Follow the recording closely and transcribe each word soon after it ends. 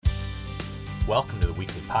Welcome to the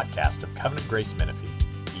weekly podcast of Covenant Grace Menifee.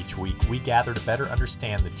 Each week, we gather to better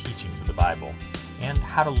understand the teachings of the Bible and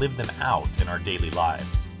how to live them out in our daily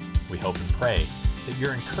lives. We hope and pray that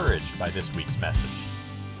you're encouraged by this week's message.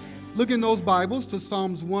 Look in those Bibles to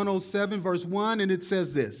Psalms 107, verse 1, and it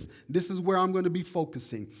says this. This is where I'm going to be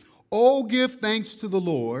focusing. Oh, give thanks to the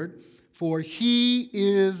Lord, for He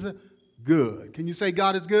is good. Can you say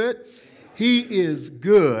God is good? He is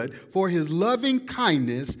good, for His loving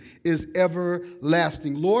kindness is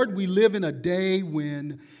everlasting. Lord, we live in a day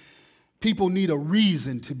when people need a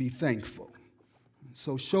reason to be thankful.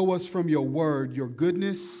 So show us from your word your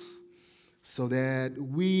goodness so that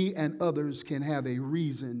we and others can have a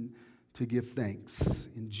reason to give thanks.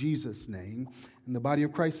 In Jesus' name. In the body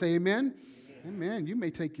of Christ, say amen. Amen. You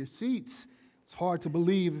may take your seats. It's hard to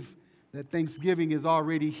believe that Thanksgiving is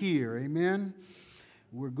already here. Amen.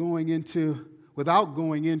 Without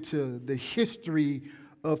going into the history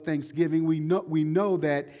of Thanksgiving, we know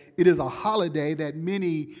that it is a holiday that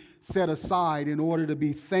many set aside in order to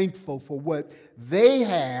be thankful for what they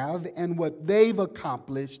have and what they've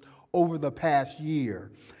accomplished over the past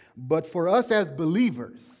year. But for us as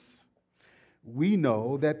believers, we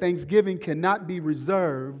know that Thanksgiving cannot be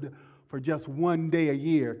reserved for just one day a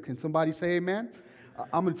year. Can somebody say amen?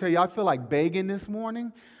 I'm going to tell you, I feel like begging this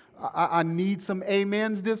morning. I need some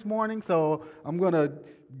amens this morning, so I'm going to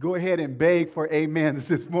go ahead and beg for amens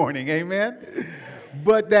this morning, amen?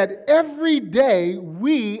 But that every day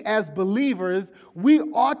we as believers, we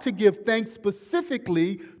ought to give thanks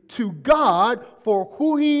specifically to God for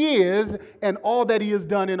who He is and all that He has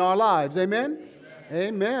done in our lives, amen?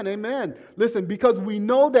 Amen, amen. Listen, because we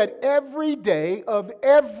know that every day of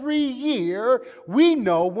every year, we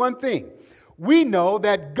know one thing. We know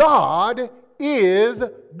that God is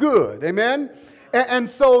good. Amen? And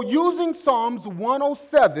so using Psalms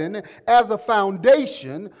 107 as a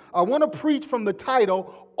foundation, I want to preach from the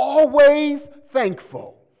title, Always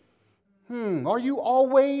Thankful. Are you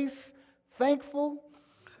always thankful?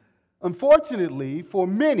 Unfortunately, for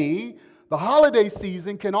many, the holiday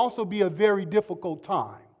season can also be a very difficult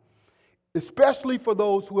time, especially for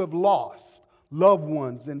those who have lost loved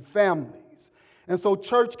ones and families. And so,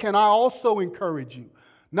 church, can I also encourage you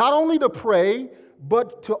not only to pray,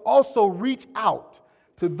 but to also reach out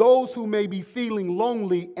to those who may be feeling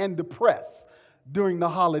lonely and depressed during the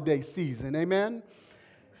holiday season. Amen?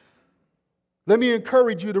 Let me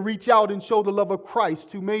encourage you to reach out and show the love of Christ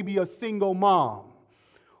to maybe a single mom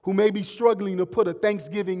who may be struggling to put a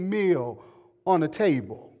Thanksgiving meal on a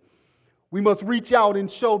table. We must reach out and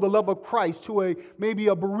show the love of Christ to maybe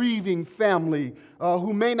a bereaving family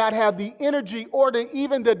who may not have the energy or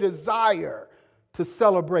even the desire to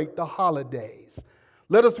celebrate the holidays.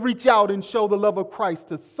 Let us reach out and show the love of Christ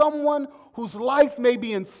to someone whose life may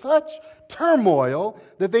be in such turmoil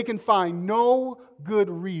that they can find no good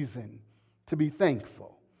reason to be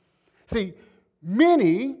thankful. See,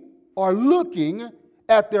 many are looking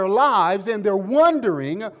at their lives and they're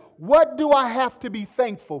wondering, what do I have to be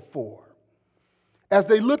thankful for? As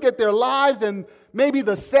they look at their lives and maybe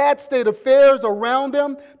the sad state of affairs around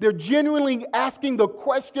them, they're genuinely asking the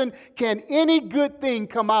question, can any good thing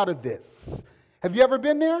come out of this? Have you ever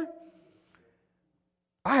been there?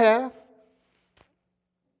 I have.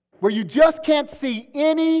 Where you just can't see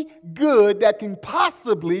any good that can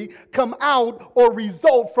possibly come out or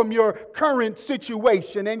result from your current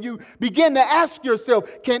situation. And you begin to ask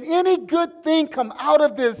yourself, can any good thing come out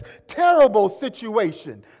of this terrible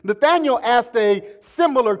situation? Nathanael asked a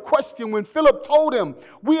similar question when Philip told him,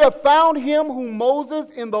 we have found him whom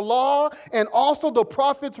Moses in the law and also the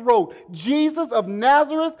prophets wrote, Jesus of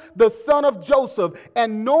Nazareth, the son of Joseph.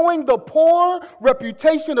 And knowing the poor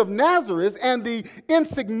reputation of Nazareth and the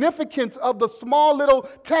insignificance of the small little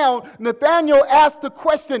town, Nathanael asked the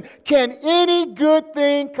question, can any good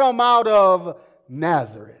thing come out of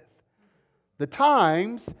Nazareth? The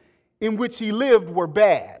times in which he lived were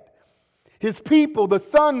bad. His people, the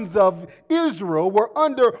sons of Israel, were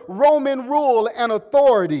under Roman rule and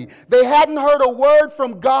authority. They hadn't heard a word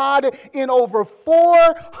from God in over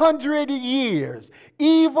 400 years.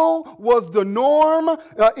 Evil was the norm.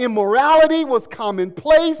 Immorality was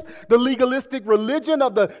commonplace. The legalistic religion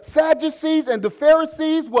of the Sadducees and the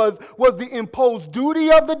Pharisees was the imposed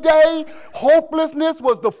duty of the day. Hopelessness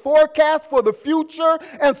was the forecast for the future.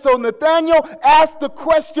 And so Nathanael asked the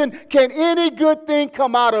question, can any good thing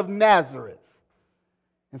come out of Nazareth?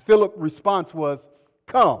 And Philip's response was,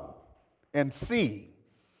 come and see.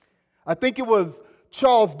 I think it was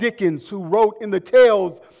Charles Dickens who wrote in the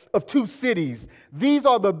Tales of Two Cities, these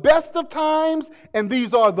are the best of times and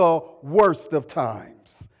these are the worst of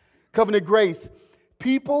times. Covenant Grace,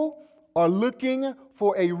 people are looking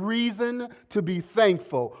for a reason to be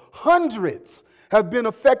thankful. Hundreds have been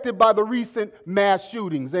affected by the recent mass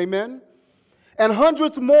shootings. Amen? And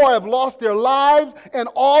hundreds more have lost their lives and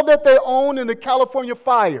all that they own in the California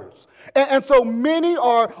fires. And so many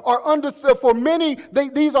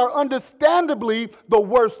these are understandably the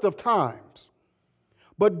worst of times.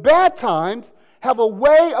 But bad times have a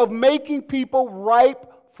way of making people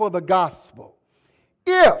ripe for the gospel.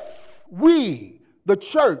 If we, the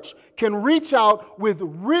church, can reach out with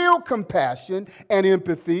real compassion and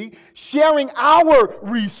empathy, sharing our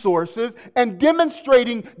resources and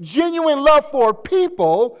demonstrating genuine love for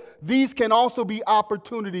people, these can also be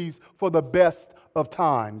opportunities for the best of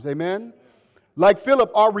times. Amen? Like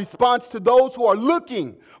Philip, our response to those who are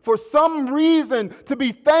looking for some reason to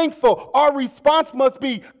be thankful, our response must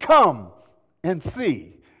be, come and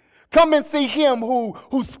see. Come and see him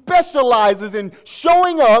who specializes in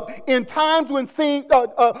showing up in times when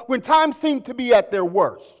times seem to be at their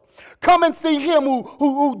worst. Come and see him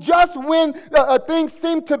who just when things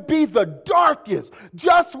seem to be the darkest,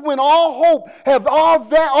 just when all hope have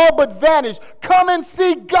all but vanished, come and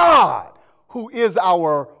see God who is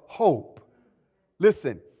our hope.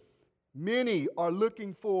 Listen, many are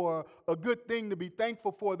looking for a good thing to be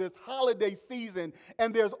thankful for this holiday season,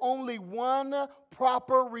 and there's only one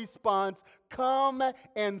proper response. Come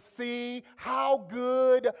and see how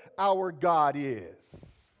good our God is.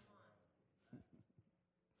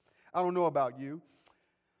 I don't know about you,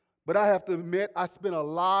 but I have to admit I spend a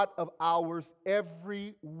lot of hours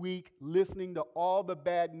every week listening to all the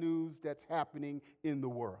bad news that's happening in the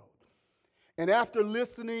world. And after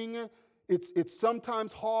listening, it's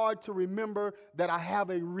sometimes hard to remember that I have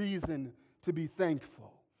a reason to be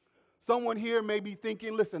thankful. Someone here may be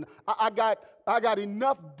thinking, listen, I got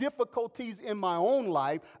enough difficulties in my own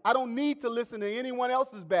life. I don't need to listen to anyone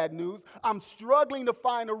else's bad news. I'm struggling to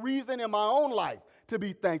find a reason in my own life to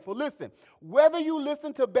be thankful. Listen, whether you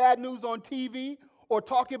listen to bad news on TV or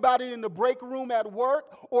talk about it in the break room at work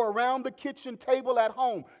or around the kitchen table at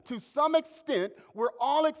home, to some extent, we're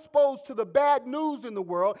all exposed to the bad news in the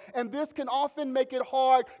world, and this can often make it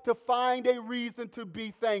hard to find a reason to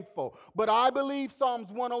be thankful. But I believe Psalms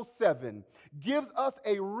 107 gives us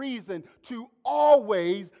a reason to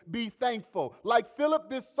always be thankful. Like Philip,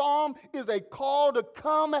 this psalm is a call to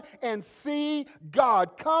come and see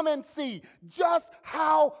God. Come and see just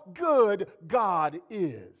how good God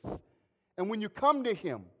is. And when you come to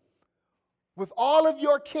him with all of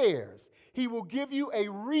your cares, he will give you a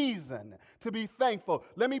reason to be thankful.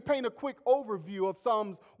 Let me paint a quick overview of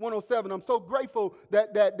Psalms 107. I'm so grateful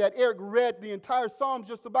that Eric read the entire Psalms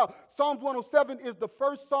just about. Psalms 107 is the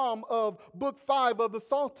first psalm of Book 5 of the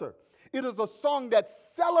Psalter. It is a song that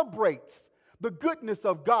celebrates the goodness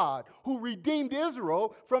of God, who redeemed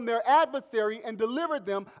Israel from their adversary and delivered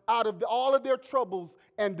them out of all of their troubles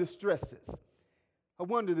and distresses. I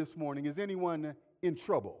wonder this morning, is anyone in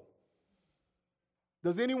trouble?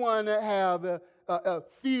 Does anyone have a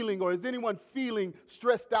feeling, or is anyone feeling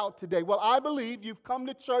stressed out today? Well, I believe you've come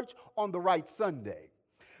to church on the right Sunday.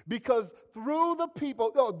 Because though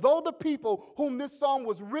the people whom this psalm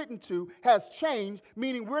was written to has changed,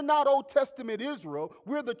 meaning we're not Old Testament Israel,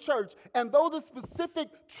 we're the church, and though the specific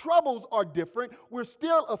troubles are different, we're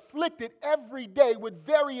still afflicted every day with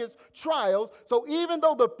various trials. So even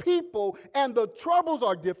though the people and the troubles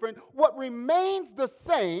are different, what remains the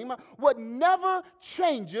same, what never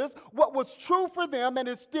changes, what was true for them and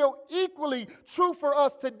is still equally true for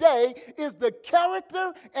us today, is the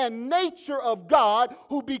character and nature of God,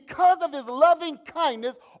 who because of his loving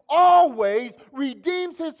kindness always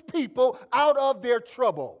redeems his people out of their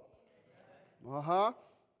trouble. So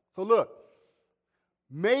look,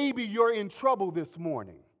 maybe you're in trouble this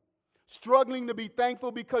morning, struggling to be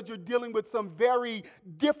thankful because you're dealing with some very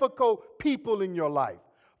difficult people in your life.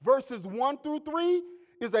 Verses 1 through 3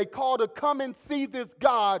 is a call to come and see this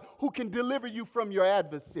God who can deliver you from your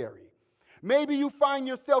adversary. Maybe you find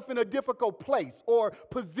yourself in a difficult place or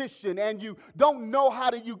position, and you don't know how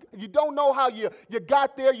you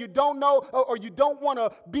got there. You don't know, or you don't want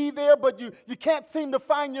to be there, but you can't seem to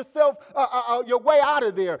find yourself your way out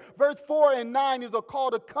of there. Verse 4 and 9 is a call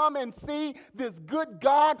to come and see this good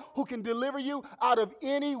God who can deliver you out of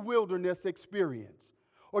any wilderness experience.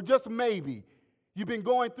 Or just maybe you've been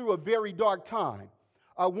going through a very dark time.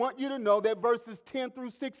 I want you to know that verses 10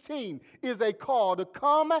 through 16 is a call to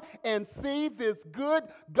come and see this good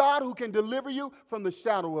God who can deliver you from the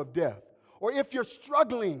shadow of death. Or if you're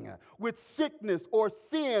struggling with sickness or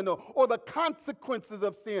sin or the consequences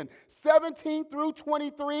of sin, 17 through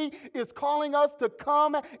 23 is calling us to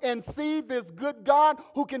come and see this good God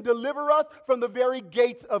who can deliver us from the very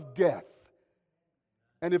gates of death.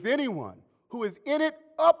 And if anyone who is in it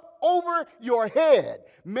up over your head.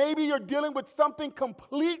 Maybe you're dealing with something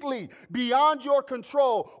completely beyond your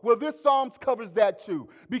control. Well, this Psalms covers that too.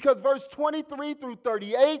 Because verse 23 through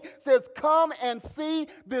 38 says, come and see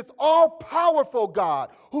this all-powerful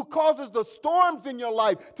God who causes the storms in your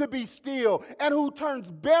life to be still and who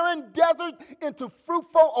turns barren desert into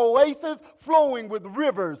fruitful oases flowing with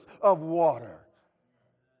rivers of water.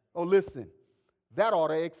 Oh, listen, that ought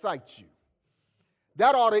to excite you.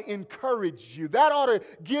 That ought to encourage you. That ought to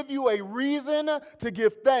give you a reason to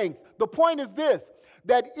give thanks. The point is this,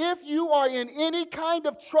 that if you are in any kind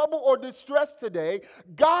of trouble or distress today,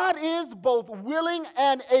 God is both willing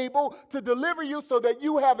and able to deliver you so that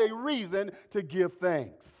you have a reason to give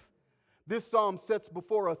thanks. This psalm sets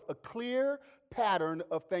before us a clear pattern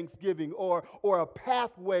of thanksgiving, or a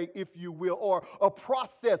pathway, if you will, or a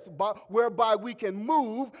process whereby we can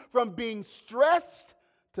move from being stressed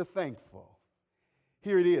to thankful.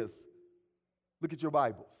 Here it is. Look at your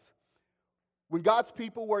Bibles. When God's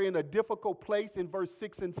people were in a difficult place in verse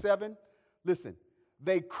 6 and 7, listen,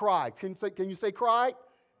 they cried. Can you say cried?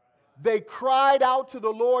 They cried out to the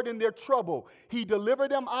Lord in their trouble. He delivered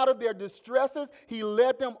them out of their distresses. He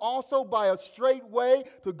led them also by a straight way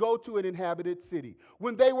to go to an inhabited city.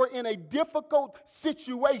 When they were in a difficult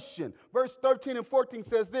situation, verse 13 and 14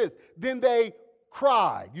 says this, then they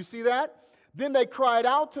cried. You see that? Then they cried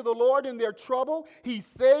out to the Lord in their trouble. He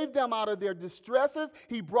saved them out of their distresses.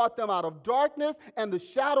 He brought them out of darkness and the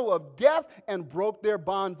shadow of death and broke their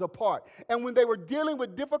bonds apart. And when they were dealing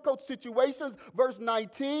with difficult situations, verse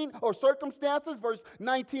 19, or circumstances, verse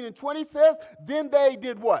 19 and 20 says, then they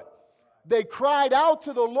did what? They cried out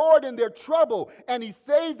to the Lord in their trouble, and He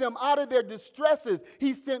saved them out of their distresses.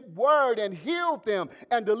 He sent word and healed them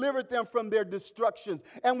and delivered them from their destructions.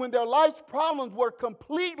 And when their life's problems were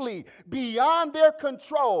completely beyond their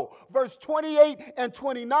control, verse 28 and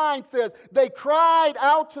 29 says, they cried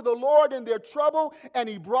out to the Lord in their trouble, and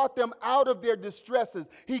He brought them out of their distresses.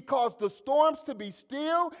 He caused the storms to be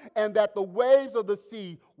still, and that the waves of the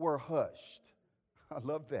sea were hushed. I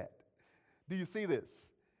love that. Do you see this?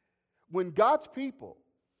 When God's people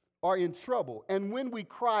are in trouble and when we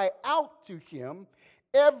cry out to Him,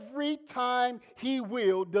 every time He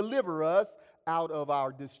will deliver us out of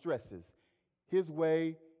our distresses, His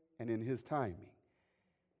way and in His timing.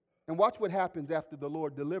 And watch what happens after the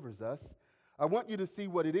Lord delivers us. I want you to see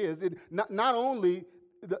what it is. It's not only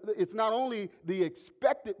the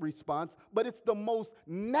expected response, but it's the most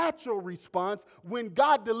natural response when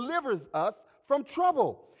God delivers us from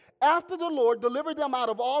trouble. After the Lord delivered them out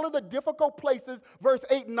of all of the difficult places, verse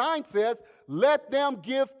 8 and 9 says, let them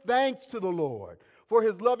give thanks to the Lord for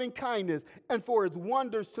His loving kindness and for His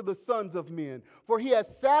wonders to the sons of men. For He has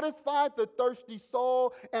satisfied the thirsty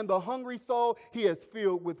soul, and the hungry soul He has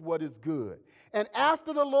filled with what is good. And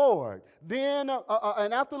after the Lord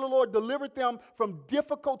delivered them from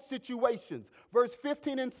difficult situations, verse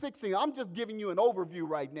 15 and 16, I'm just giving you an overview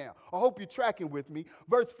right now. I hope you're tracking with me.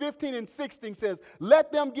 Verse 15 and 16 says,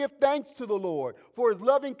 let them give thanks to the Lord for His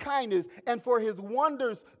loving kindness and for His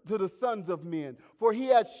wonders to the sons of men. For He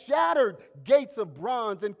has shattered gates of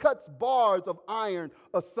bronze and cuts bars of iron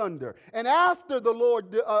asunder. And after the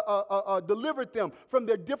Lord delivered them from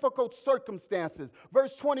their difficult circumstances,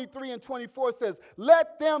 verse 23 and 24 says,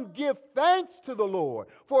 let them give thanks to the Lord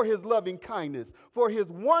for His loving kindness, for His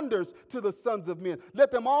wonders to the sons of men.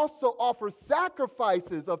 Let them also offer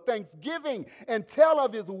sacrifices of thanksgiving and tell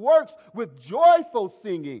of His works with joyful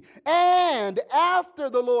singing. And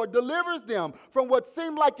after the Lord delivers them from what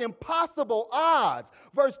seemed like impossible odds,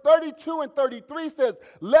 verse 32 and 33 says,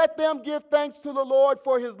 let them give thanks to the Lord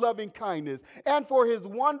for His loving kindness and for His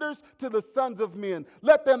wonders to the sons of men.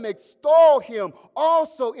 Let them extol Him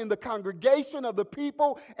also in the congregation of the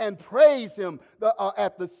people and praise Him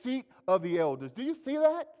at the seat of the elders. Do you see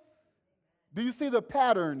that? Do you see the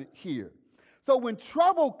pattern here? So when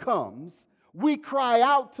trouble comes, we cry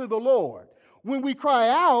out to the Lord. When we cry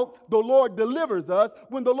out, the Lord delivers us.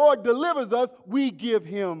 When the Lord delivers us, we give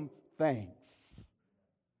Him thanks.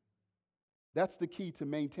 That's the key to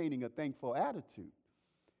maintaining a thankful attitude.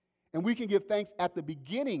 And we can give thanks at the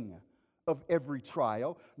beginning of every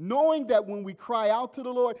trial, knowing that when we cry out to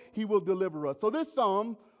the Lord, He will deliver us. So this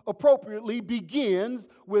psalm appropriately begins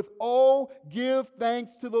with, oh, give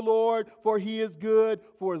thanks to the Lord, for He is good,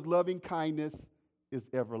 for His loving kindness is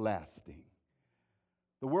everlasting.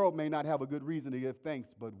 The world may not have a good reason to give thanks,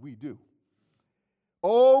 but we do.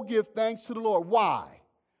 Oh, give thanks to the Lord. Why?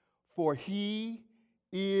 For He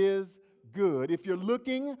is good. If you're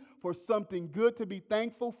looking for something good to be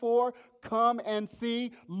thankful for, come and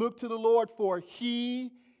see. Look to the Lord, for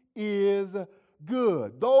He is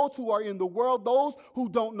good. Those who are in the world, those who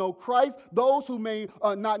don't know Christ, those who may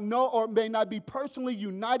not know or may not be personally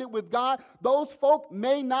united with God, those folk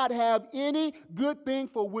may not have any good thing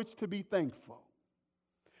for which to be thankful.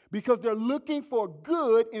 Because they're looking for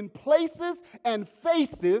good in places and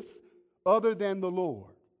faces other than the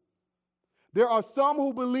Lord. There are some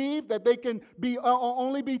who believe that they can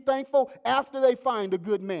only be thankful after they find a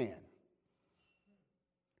good man.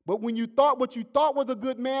 But when what you thought was a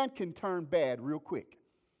good man can turn bad real quick.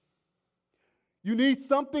 You need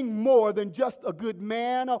something more than just a good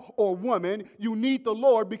man or woman. You need the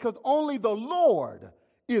Lord, because only the Lord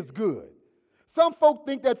is good. Some folk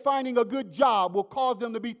think that finding a good job will cause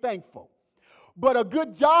them to be thankful. But a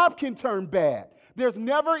good job can turn bad. There's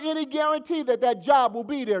never any guarantee that that job will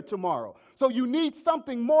be there tomorrow. So you need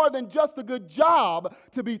something more than just a good job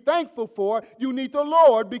to be thankful for. You need the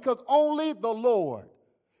Lord, because only the Lord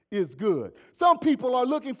is good. Some people are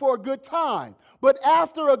looking for a good time, but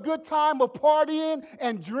after a good time of partying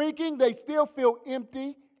and drinking, they still feel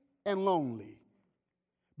empty and lonely,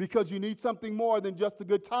 because you need something more than just a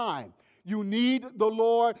good time. You need the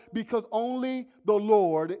Lord, because only the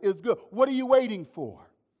Lord is good. What are you waiting for?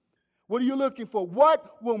 What are you looking for?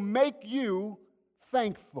 What will make you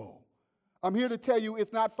thankful? I'm here to tell you,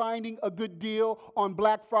 it's not finding a good deal on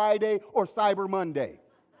Black Friday or Cyber Monday.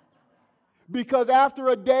 Because after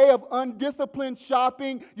a day of undisciplined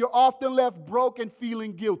shopping, you're often left broke and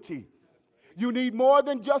feeling guilty. You need more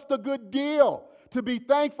than just a good deal to be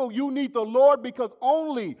thankful. You need the Lord, because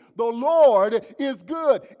only the Lord is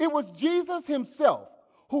good. It was Jesus himself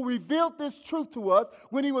who revealed this truth to us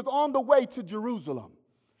when he was on the way to Jerusalem.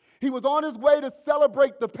 He was on his way to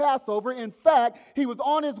celebrate the Passover. In fact, he was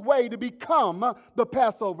on his way to become the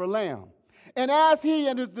Passover lamb. And as he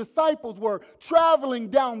and his disciples were traveling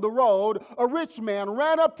down the road, a rich man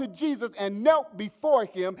ran up to Jesus and knelt before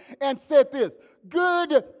him and said this,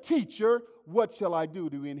 "Good teacher, what shall I do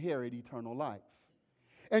to inherit eternal life?"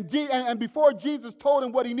 And before Jesus told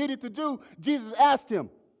him what he needed to do, Jesus asked him,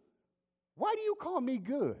 "Why do you call me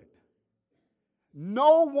good?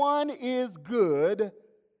 No one is good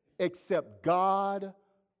except God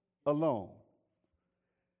alone."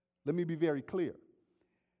 Let me be very clear.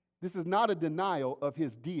 This is not a denial of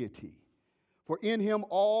his deity, for in him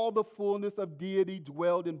all the fullness of deity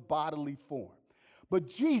dwelled in bodily form. But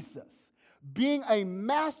Jesus, being a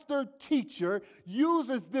master teacher,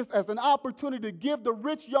 uses this as an opportunity to give the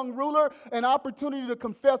rich young ruler an opportunity to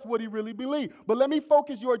confess what he really believed. But let me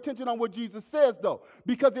focus your attention on what Jesus says, though,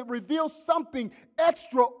 because it reveals something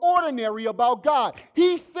extraordinary about God.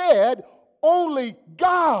 He said, only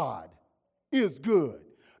God is good.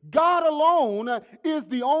 God alone is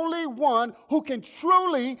the only one who can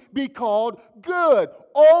truly be called good.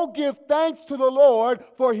 Oh, give thanks to the Lord,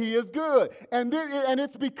 for he is good. And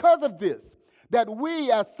it's because of this that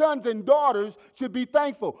we as sons and daughters should be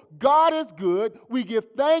thankful. God is good. We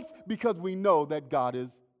give thanks because we know that God is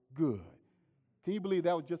good. Can you believe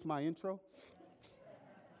that was just my intro?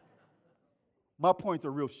 My points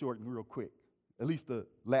are real short and real quick. At least the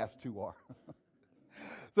last two are.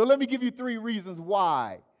 So let me give you 3 reasons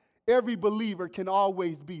why every believer can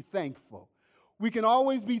always be thankful. We can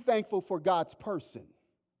always be thankful for God's person.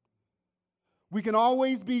 We can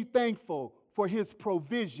always be thankful for his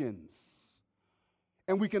provisions.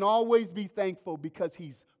 And we can always be thankful because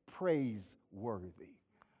he's praiseworthy.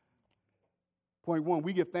 Point 1,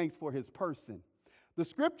 we give thanks for his person. The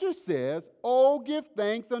scripture says, "Oh, give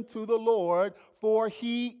thanks unto the Lord, for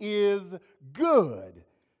he is good,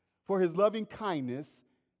 for his loving kindness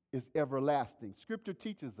is everlasting." Scripture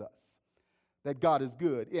teaches us that God is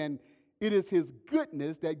good, and it is his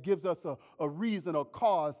goodness that gives us a reason or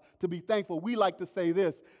cause to be thankful. We like to say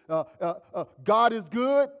this, God is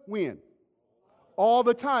good when? All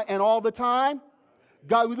the time. And all the time?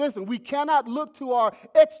 God, listen, we cannot look to our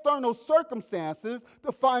external circumstances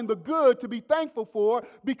to find the good to be thankful for,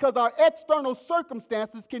 because our external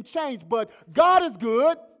circumstances can change. But God is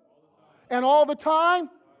good, and all the time.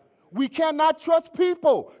 We cannot trust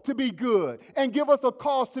people to be good and give us a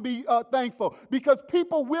cause to be thankful, because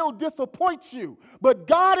people will disappoint you. But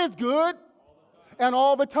God is good, and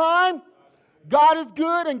all the time. God is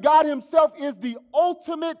good, and God himself is the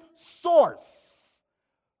ultimate source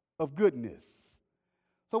of goodness.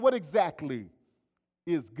 So what exactly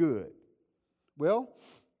is good? Well,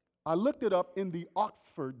 I looked it up in the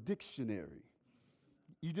Oxford Dictionary.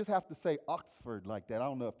 You just have to say Oxford like that. I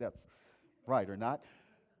don't know if that's right or not.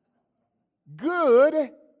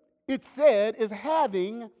 Good, it said, is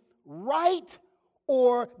having right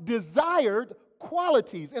or desired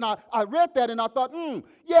qualities. And I read that and I thought,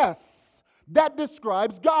 yes, That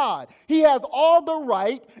describes God. He has all the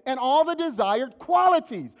right and all the desired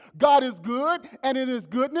qualities. God is good, and in his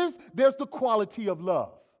goodness, there's the quality of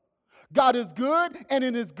love. God is good, and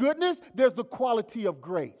in his goodness, there's the quality of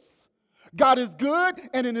grace. God is good,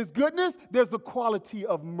 and in his goodness, there's the quality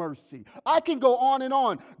of mercy. I can go on and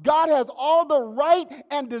on. God has all the right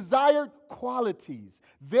and desired qualities.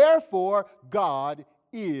 Therefore, God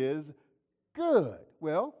is good.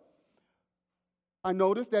 Well, I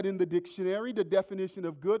noticed that in the dictionary, the definition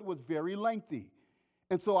of good was very lengthy.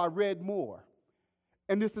 And so I read more.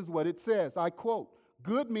 And this is what it says. I quote,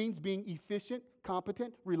 "Good means being efficient,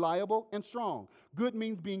 competent, reliable, and strong. Good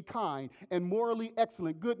means being kind and morally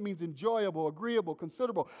excellent. Good means enjoyable, agreeable,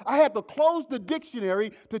 considerable." I had to close the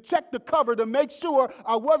dictionary to check the cover to make sure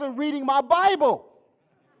I wasn't reading my Bible.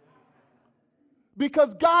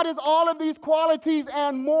 Because God is all of these qualities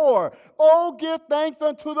and more. Oh, give thanks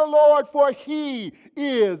unto the Lord, for he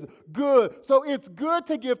is good. So it's good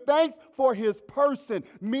to give thanks for his person,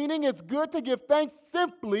 meaning it's good to give thanks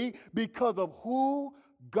simply because of who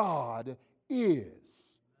God is.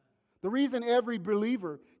 The reason every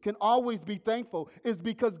believer can always be thankful is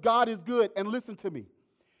because God is good. And listen to me.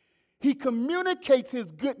 He communicates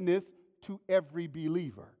his goodness to every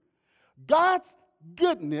believer. God's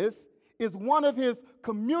goodness is one of his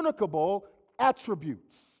communicable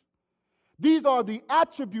attributes. These are the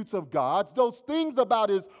attributes of God, those things about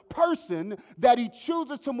his person that he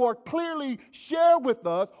chooses to more clearly share with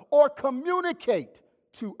us or communicate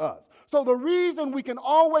to us. So the reason we can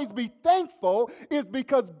always be thankful is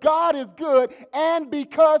because God is good and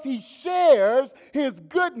because he shares his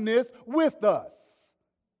goodness with us.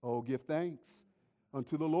 Oh, give thanks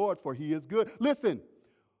unto the Lord, for he is good. Listen,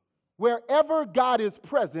 wherever God is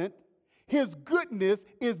present, his goodness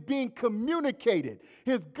is being communicated.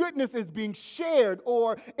 His goodness is being shared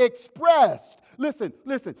or expressed. Listen.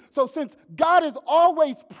 So since God is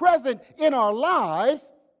always present in our lives,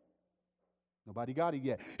 nobody got it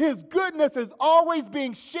yet. His goodness is always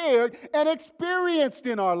being shared and experienced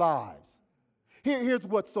in our lives. Here's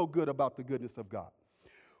what's so good about the goodness of God.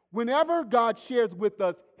 Whenever God shares with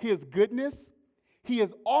us his goodness, he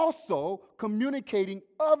is also communicating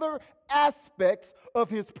other aspects of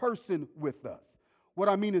his person with us. What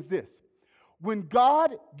I mean is this. When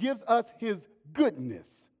God gives us his goodness,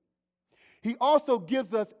 he also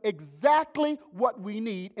gives us exactly what we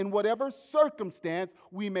need in whatever circumstance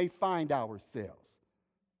we may find ourselves.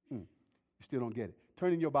 You still don't get it.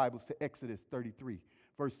 Turn in your Bibles to Exodus 33,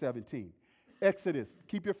 verse 17. Exodus,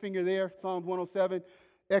 keep your finger there, Psalms 107,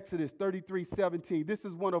 Exodus 33, 17. This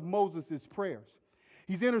is one of Moses' prayers.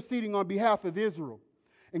 He's interceding on behalf of Israel.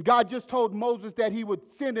 And God just told Moses that he would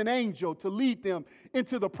send an angel to lead them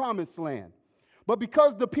into the promised land. But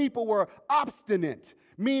because the people were obstinate,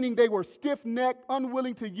 meaning they were stiff-necked,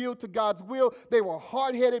 unwilling to yield to God's will, they were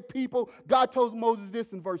hard-headed people, God told Moses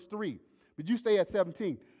this in verse 3. But you stay at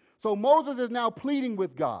 17. So Moses is now pleading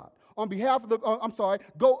with God on behalf of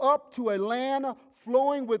go up to a land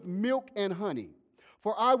flowing with milk and honey.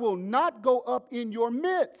 For I will not go up in your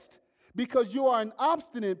midst, because you are an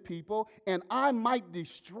obstinate people, and I might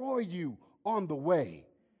destroy you on the way.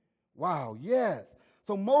 Wow, yes.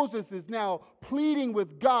 So Moses is now pleading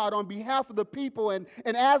with God on behalf of the people, and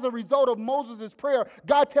as a result of Moses' prayer,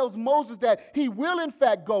 God tells Moses that he will in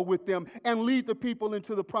fact go with them and lead the people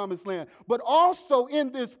into the promised land. But also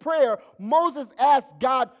in this prayer, Moses asked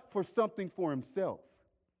God for something for himself.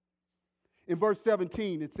 In verse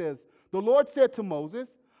 17, it says, "The Lord said to Moses,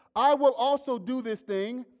 I will also do this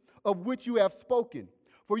thing of which you have spoken.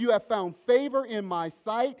 For you have found favor in my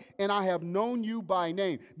sight, and I have known you by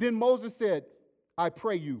name." Then Moses said, "I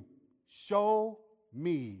pray you, show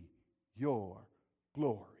me your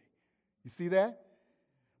glory." You see that?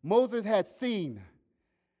 Moses had seen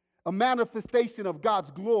a manifestation of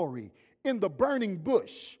God's glory in the burning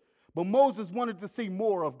bush, but Moses wanted to see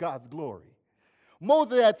more of God's glory.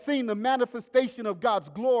 Moses had seen the manifestation of God's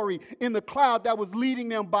glory in the cloud that was leading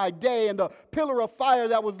them by day and the pillar of fire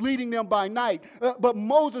that was leading them by night. But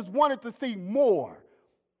Moses wanted to see more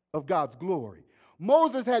of God's glory.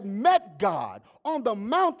 Moses had met God on the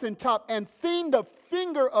mountaintop and seen the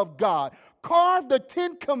finger of God, carved the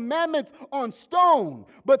 10 Commandments on stone.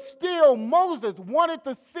 But still, Moses wanted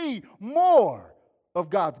to see more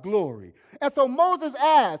of God's glory. And so Moses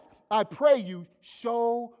asked, "I pray you,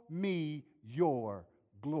 show me your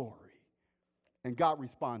glory." And God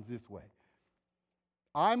responds this way.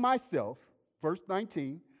 "I myself," verse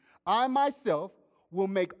 19, "I myself will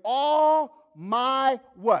make all my"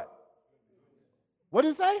 what? What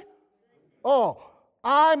did it say? Oh,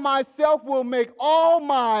 "I myself will make all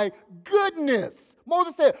my goodness."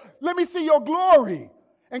 Moses said, "Let me see your glory."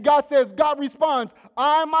 And God responds,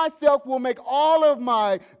 I myself will make all of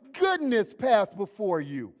my goodness pass before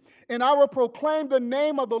you. And I will proclaim the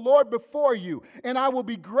name of the Lord before you. And I will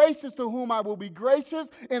be gracious to whom I will be gracious.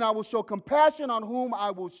 And I will show compassion on whom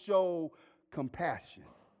I will show compassion.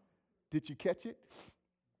 Did you catch it?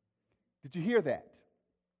 Did you hear that?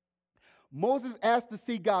 Moses asked to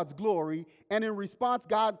see God's glory, and in response,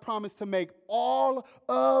 God promised to make all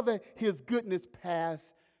of his goodness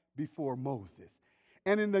pass before Moses.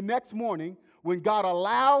 And in the next morning, when God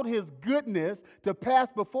allowed his goodness to pass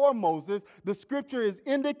before Moses, the scripture is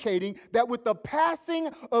indicating that with the passing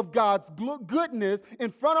of God's goodness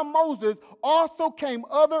in front of Moses also came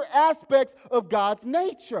other aspects of God's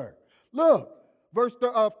nature. Look, verse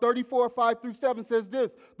 34, 5 through 7 says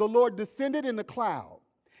this, the Lord descended in the cloud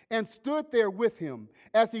and stood there with him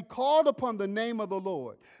as he called upon the name of the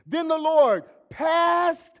Lord. Then the Lord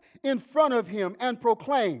passed in front of him and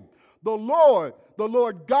proclaimed, the Lord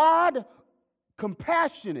God,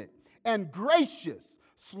 compassionate and gracious,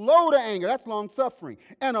 slow to anger, that's long suffering,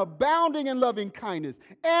 and abounding in loving kindness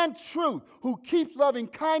and truth, who keeps loving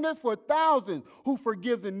kindness for thousands, who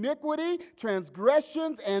forgives iniquity,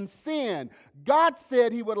 transgressions, and sin. God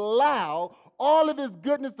said he would allow all of his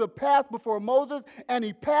goodness to pass before Moses, and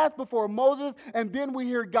he passed before Moses, and then we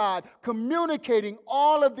hear God communicating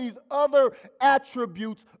all of these other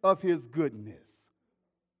attributes of his goodness.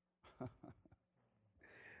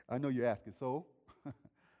 I know you're asking, so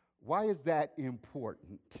why is that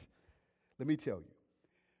important? Let me tell you.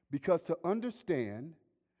 Because to understand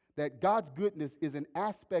that God's goodness is an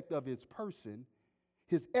aspect of his person,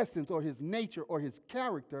 his essence or his nature or his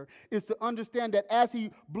character, is to understand that as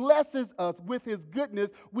he blesses us with his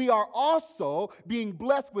goodness, we are also being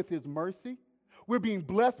blessed with his mercy. We're being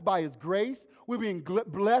blessed by his grace. We're being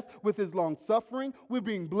blessed with his long suffering. We're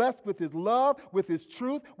being blessed with his love, with his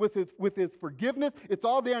truth, with his forgiveness. It's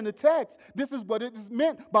all there in the text. This is what it is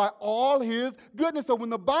meant by all his goodness. So when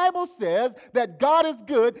the Bible says that God is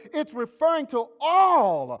good, it's referring to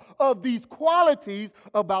all of these qualities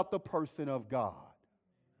about the person of God.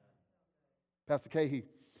 Pastor Keahey,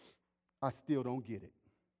 I still don't get it.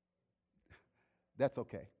 That's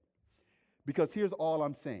okay. Because here's all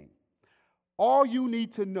I'm saying. All you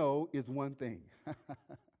need to know is one thing.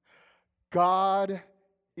 God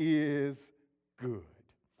is good.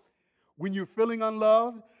 When you're feeling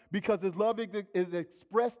unloved, because his love is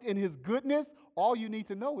expressed in his goodness, all you need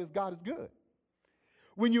to know is God is good.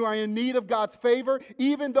 When you are in need of God's favor,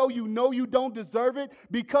 even though you know you don't deserve it,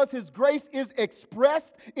 because his grace is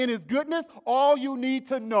expressed in his goodness, all you need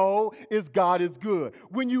to know is God is good.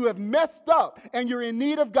 When you have messed up and you're in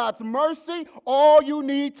need of God's mercy, all you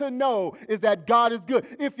need to know is that God is good.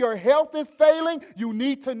 If your health is failing, you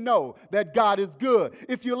need to know that God is good.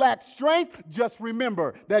 If you lack strength, just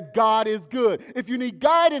remember that God is good. If you need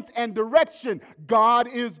guidance and direction, God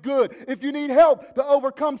is good. If you need help to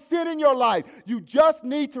overcome sin in your life, you just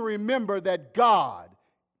need to remember that God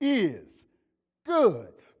is good.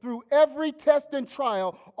 Through every test and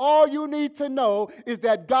trial, all you need to know is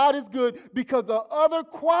that God is good because the other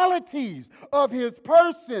qualities of his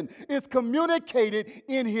person is communicated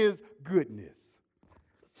in his goodness.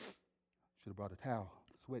 Should have brought a towel.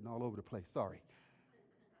 Sweating all over the place. Sorry.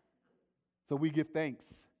 So we give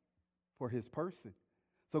thanks for his person.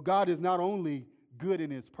 So God is not only good in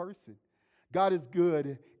his person, God is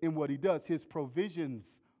good in what he does. His provisions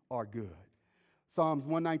are good. Psalms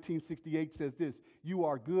 119:68 says this, you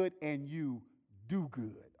are good and you do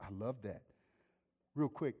good. I love that. Real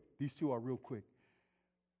quick, these two are real quick.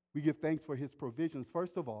 We give thanks for his provisions.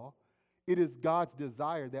 First of all, it is God's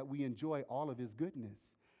desire that we enjoy all of his goodness.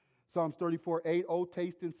 Psalms 34:8, oh,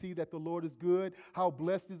 taste and see that the Lord is good. How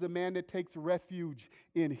blessed is the man that takes refuge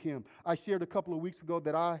in him. I shared a couple of weeks ago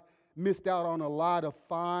that I missed out on a lot of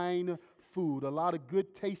fine food, a lot of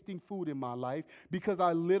good tasting food in my life because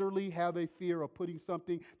I literally have a fear of putting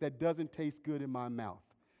something that doesn't taste good in my mouth.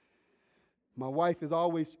 My wife is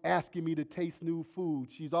always asking me to taste new food.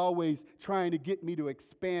 She's always trying to get me to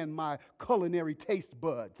expand my culinary taste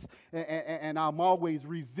buds, and I'm always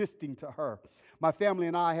resisting to her. My family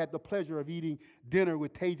and I had the pleasure of eating dinner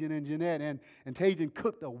with Tajin and Jeanette, and Tajin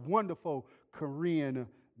cooked a wonderful Korean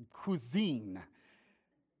cuisine.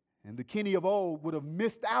 And the Kenny of old would have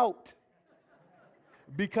missed out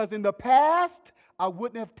because in the past, I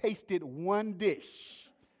wouldn't have tasted one dish.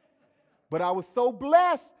 But I was so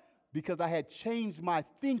blessed because I had changed my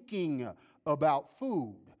thinking about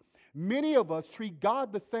food. Many of us treat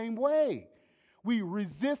God the same way. We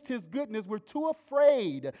resist his goodness. We're too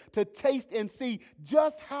afraid to taste and see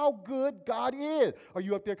just how good God is. Are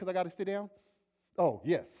you up there because I got to sit down? Oh,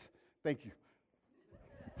 yes. Thank you.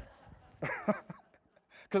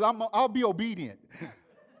 because I'll be obedient.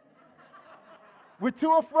 We're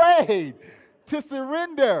too afraid to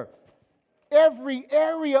surrender every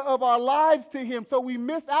area of our lives to Him, so we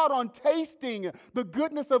miss out on tasting the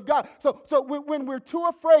goodness of God. So when we're too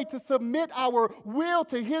afraid to submit our will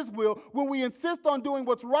to His will, when we insist on doing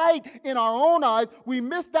what's right in our own eyes, we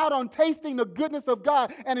missed out on tasting the goodness of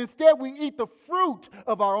God, and instead we eat the fruit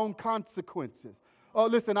of our own consequences. Oh,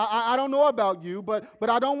 listen, I don't know about you, but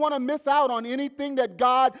I don't want to miss out on anything that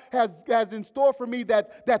God has in store for me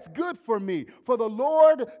that's good for me. For the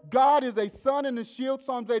Lord God is a sun and a shield,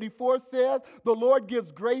 Psalms 84 says. The Lord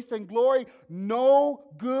gives grace and glory. No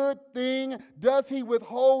good thing does He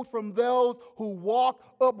withhold from those who walk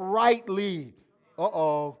uprightly.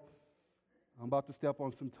 Uh-oh. I'm about to step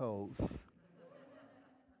on some toes.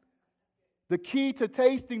 The key to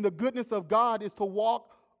tasting the goodness of God is to walk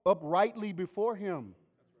uprightly before Him.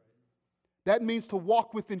 That means to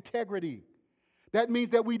walk with integrity. That means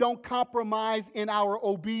that we don't compromise in our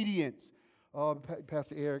obedience.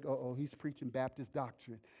 Pastor Eric, he's preaching Baptist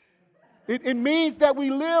doctrine. It means that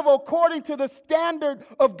we live according to the standard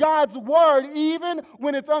of God's word, even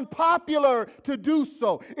when it's unpopular to do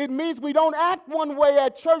so. It means we don't act one way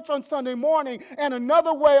at church on Sunday morning and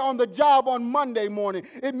another way on the job on Monday morning.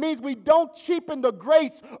 It means we don't cheapen the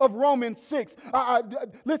grace of Romans 6.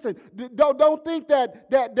 Listen, don't think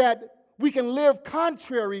that we can live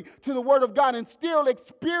contrary to the word of God and still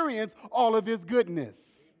experience all of His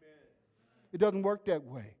goodness. It doesn't work that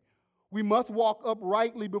way. We must walk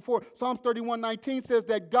uprightly before. Psalms 31:19 says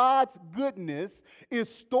that God's goodness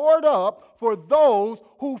is stored up for those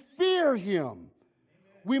who fear Him. Amen.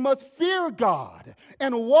 We must fear God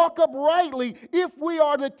and walk uprightly if we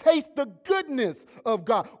are to taste the goodness of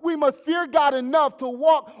God. We must fear God enough to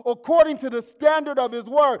walk according to the standard of His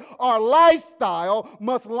word. Our lifestyle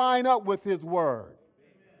must line up with His word.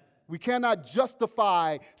 Amen. We cannot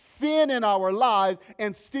justify sin in our lives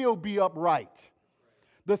and still be upright.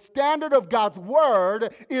 The standard of God's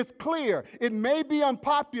word is clear. It may be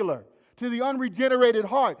unpopular to the unregenerated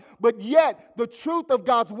heart, but yet the truth of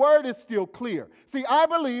God's word is still clear. See, I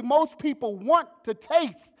believe most people want to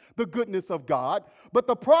taste the goodness of God, but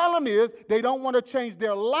the problem is they don't want to change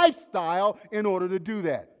their lifestyle in order to do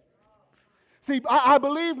that. See, I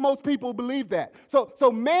believe most people believe that.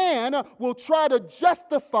 So man will try to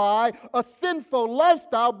justify a sinful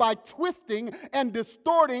lifestyle by twisting and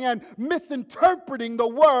distorting and misinterpreting the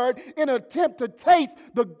word in an attempt to taste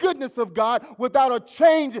the goodness of God without a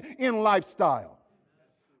change in lifestyle.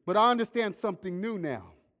 But I understand something new now.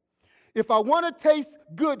 If I want to taste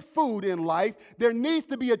good food in life, there needs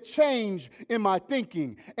to be a change in my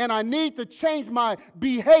thinking, and I need to change my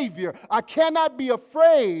behavior. I cannot be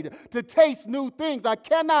afraid to taste new things. I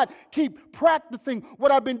cannot keep practicing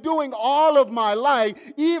what I've been doing all of my life.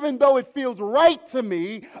 Even though it feels right to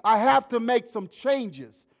me, I have to make some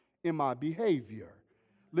changes in my behavior.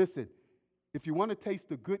 Listen, if you want to taste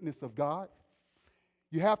the goodness of God,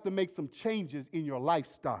 you have to make some changes in your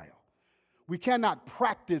lifestyle. We cannot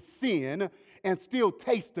practice sin and still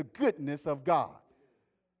taste the goodness of God.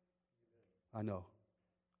 I know.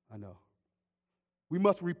 We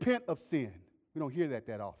must repent of sin. We don't hear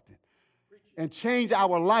that often. And change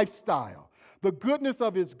our lifestyle. The goodness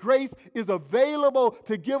of His grace is available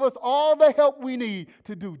to give us all the help we need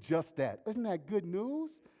to do just that. Isn't that good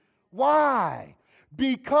news? Why?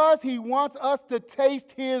 Because He wants us to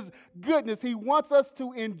taste His goodness. He wants us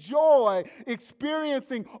to enjoy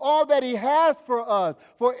experiencing all that He has for us.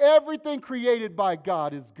 For everything created by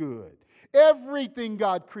God is good. Everything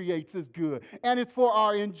God creates is good. And it's for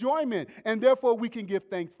our enjoyment. And therefore we can give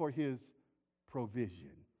thanks for His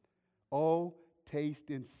provision. Oh, taste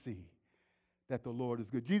and see that the Lord is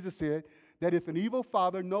good. Jesus said that if an evil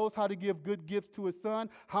father knows how to give good gifts to his son,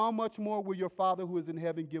 how much more will your Father who is in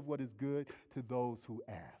heaven give what is good to those who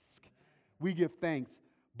ask? We give thanks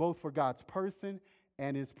both for God's person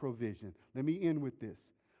and His provision. Let me end with this.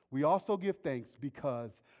 We also give thanks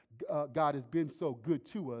because God has been so good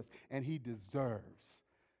to us, and He deserves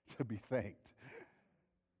to be thanked.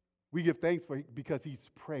 We give thanks because He's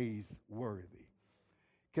praiseworthy.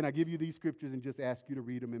 Can I give you these scriptures and just ask you to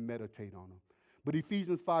read them and meditate on them? But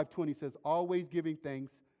Ephesians 5:20 says, always giving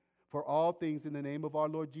thanks for all things in the name of our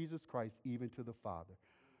Lord Jesus Christ, even to the Father.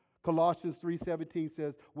 Colossians 3:17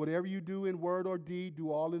 says, whatever you do in word or deed,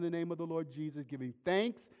 do all in the name of the Lord Jesus, giving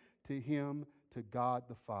thanks to Him, to God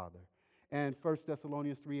the Father. And 1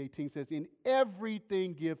 Thessalonians 3:18 says, in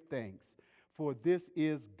everything give thanks, for this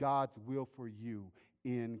is God's will for you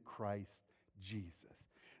in Christ Jesus.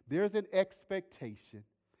 There's an expectation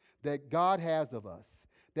that God has of us,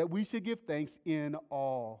 that we should give thanks in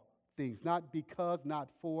all things. Not because, not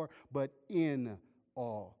for, but in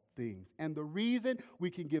all things. And the reason we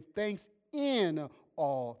can give thanks in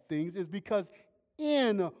all things is because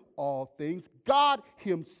in all things, God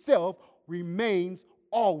himself remains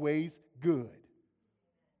always good.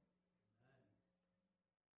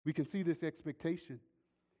 We can see this expectation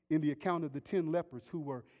in the account of the 10 lepers who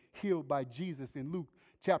were healed by Jesus in Luke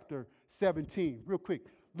chapter 17. Real quick,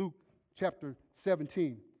 Luke chapter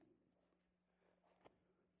 17.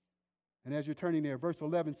 And as you're turning there, verse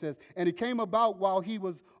 11 says, "And it came about while he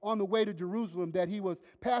was on the way to Jerusalem that he was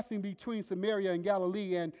passing between Samaria and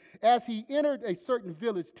Galilee. And as he entered a certain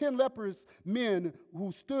village, 10 leprous men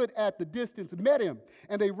who stood at the distance met him.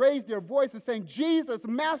 And they raised their voices, saying, 'Jesus,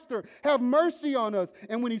 Master, have mercy on us.'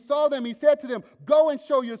 And when he saw them, he said to them, 'Go and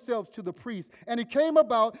show yourselves to the priest.' And it came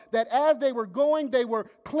about that as they were going, they were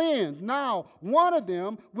cleansed. Now, one of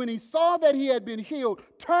them, when he saw that he had been healed,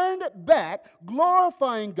 turned back,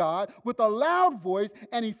 glorifying God with a loud voice,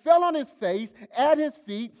 and he fell on his face at his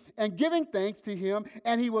feet, and giving thanks to him,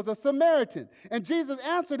 and he was a Samaritan. And Jesus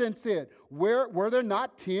answered and said, were there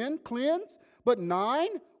not 10 cleansed, but 9?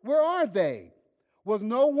 Where are they? Was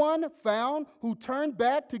no one found who turned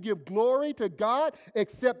back to give glory to God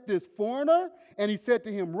except this foreigner?' And he said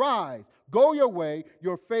to him, 'Rise, go your way,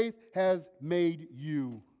 your faith has made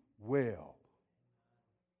you well.'"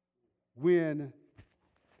 When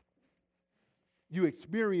you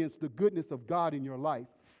experience the goodness of God in your life,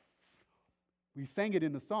 we sang it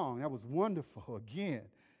in the song. That was wonderful again.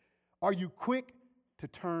 Are you quick to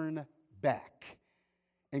turn back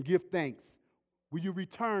and give thanks? Will you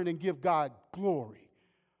return and give God glory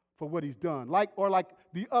for what he's done? Like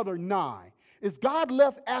the other 9. Is God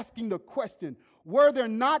left asking the question, were there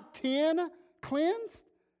not 10 cleansed?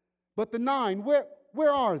 But the 9, where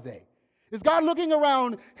are they? Is God looking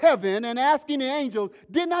around heaven and asking the angels,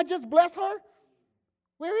 didn't I just bless her?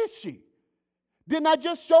 Where is she? Didn't I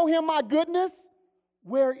just show him my goodness?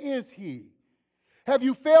 Where is he? Have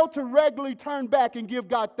you failed to regularly turn back and give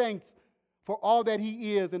God thanks for all that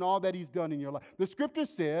he is and all that he's done in your life? The scripture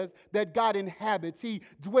says that God inhabits, he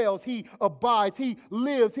dwells, he abides, he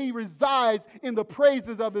lives, he resides in the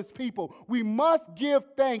praises of his people. We must give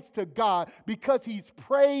thanks to God because he's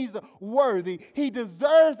praiseworthy. He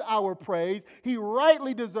deserves our praise. He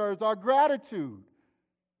rightly deserves our gratitude.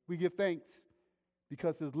 We give thanks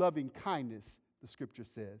because his loving kindness, the scripture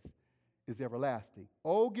says, is everlasting.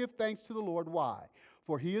 Oh, give thanks to the Lord. Why?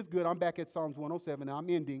 For he is good. I'm back at Psalms 107. Now I'm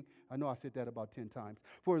ending. I know I said that about 10 times.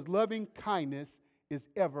 For his loving kindness is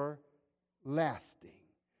everlasting.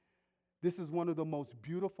 This is one of the most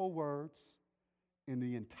beautiful words in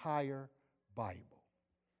the entire Bible.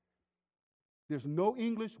 There's no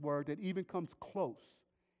English word that even comes close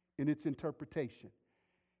in its interpretation.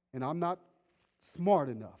 And I'm not smart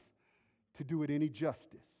enough to do it any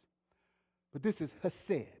justice. But this is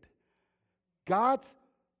hesed. God's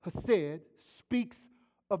hesed speaks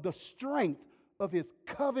of the strength of his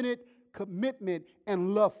covenant commitment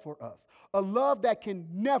and love for us. A love that can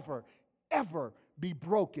never, ever be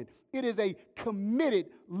broken. It is a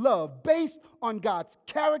committed love based on God's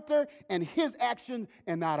character and his actions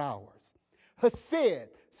and not ours. Hesed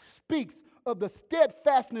speaks of the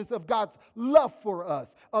steadfastness of God's love for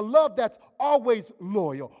us. A love that's always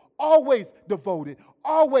loyal, always devoted,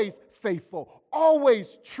 always faithful,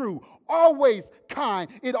 always true, always kind.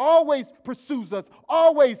 It always pursues us,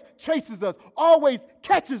 always chases us, always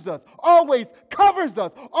catches us, always covers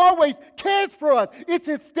us, always cares for us. It's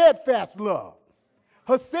his steadfast love.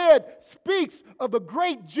 Hesed speaks of the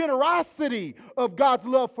great generosity of God's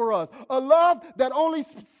love for us, a love that only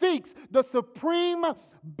seeks the supreme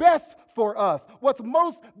best for us, what's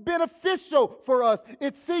most beneficial for us.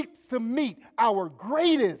 It seeks to meet our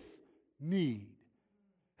greatest need.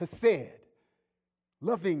 Hesed,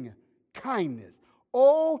 loving kindness.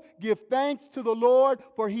 Oh, give thanks to the Lord,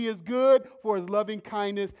 for he is good, for his loving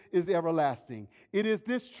kindness is everlasting. It is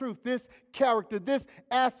this truth, this character, this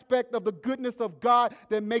aspect of the goodness of God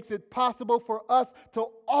that makes it possible for us to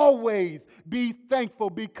always be thankful.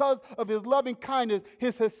 Because of his loving kindness,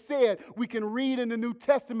 his hesed, we can read in the New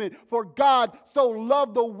Testament, for God so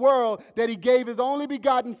loved the world that he gave his only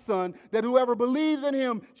begotten Son, that whoever believes in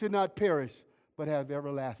him should not perish, but have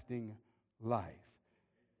everlasting life.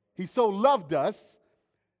 He so loved us,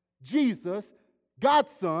 Jesus,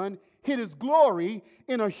 God's Son, hid his glory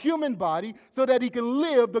in a human body so that he can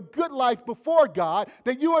live the good life before God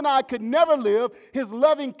that you and I could never live. His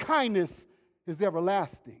loving kindness is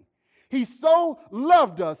everlasting. He so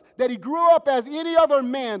loved us that he grew up as any other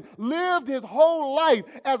man, lived his whole life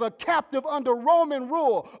as a captive under Roman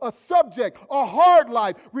rule, a subject, a hard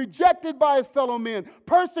life, rejected by his fellow men,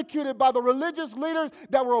 persecuted by the religious leaders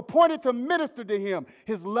that were appointed to minister to him.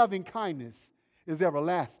 His loving kindness is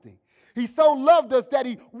everlasting. He so loved us that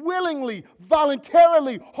he willingly,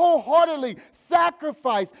 voluntarily, wholeheartedly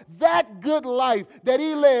sacrificed that good life that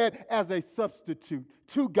he led as a substitute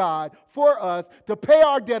to God for us to pay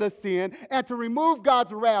our debt of sin and to remove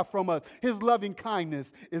God's wrath from us. His loving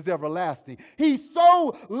kindness is everlasting. He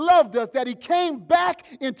so loved us that he came back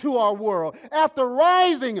into our world after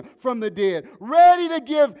rising from the dead, ready to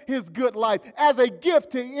give his good life as a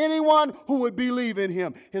gift to anyone who would believe in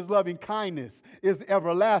him. His loving kindness is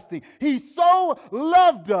everlasting. He so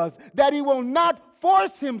loved us that he will not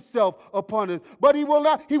force himself upon us, but he will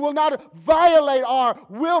not violate our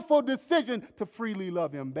willful decision to freely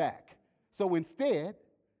love him back. So instead,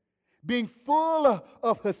 being full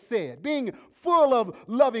of hesed, being full of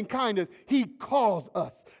loving kindness, he calls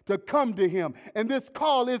us to come to him. And this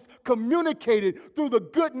call is communicated through the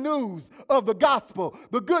good news of the gospel,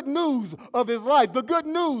 the good news of his life, the good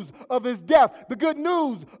news of his death, the good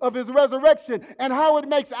news of his resurrection, and how it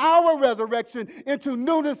makes our resurrection into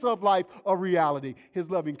newness of life a reality. His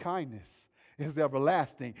loving kindness is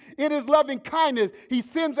everlasting. In his loving kindness, he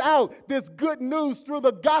sends out this good news through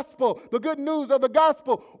the gospel, the good news of the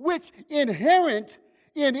gospel, which inherent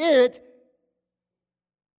in it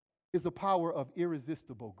is the power of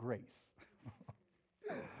irresistible grace.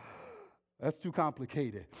 That's too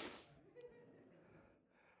complicated.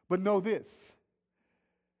 But know this,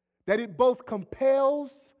 that it both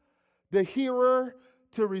compels the hearer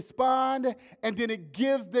to respond, and then it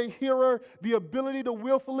gives the hearer the ability to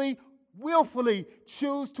willfully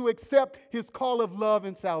choose to accept his call of love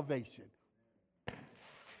and salvation.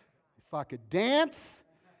 If I could dance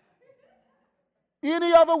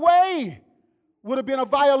any other way would have been a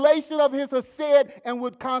violation of his hesed and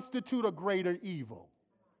would constitute a greater evil.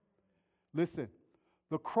 Listen,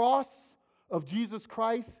 the cross of Jesus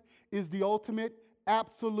Christ is the ultimate,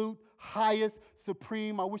 absolute, highest,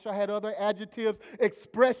 supreme, I wish I had other adjectives,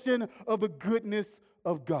 expression of the goodness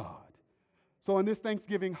of God. So on this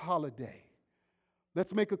Thanksgiving holiday,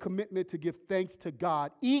 let's make a commitment to give thanks to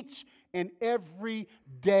God each and every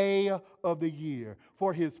day of the year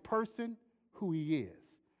for his person, who he is,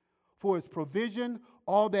 for his provision,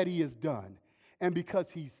 all that he has done, and because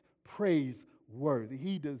he's praiseworthy.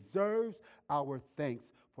 He deserves our thanks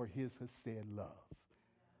for his hesed love.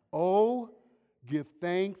 Oh, give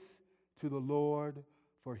thanks to the Lord,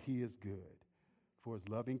 for he is good, for his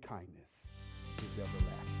loving kindness is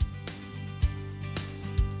everlasting.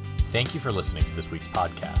 Thank you for listening to this week's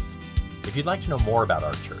podcast. If you'd like to know more about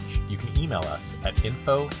our church, you can email us at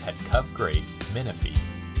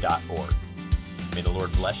info@covgracemenifee.org. May the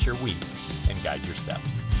Lord bless your week and guide your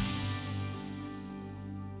steps.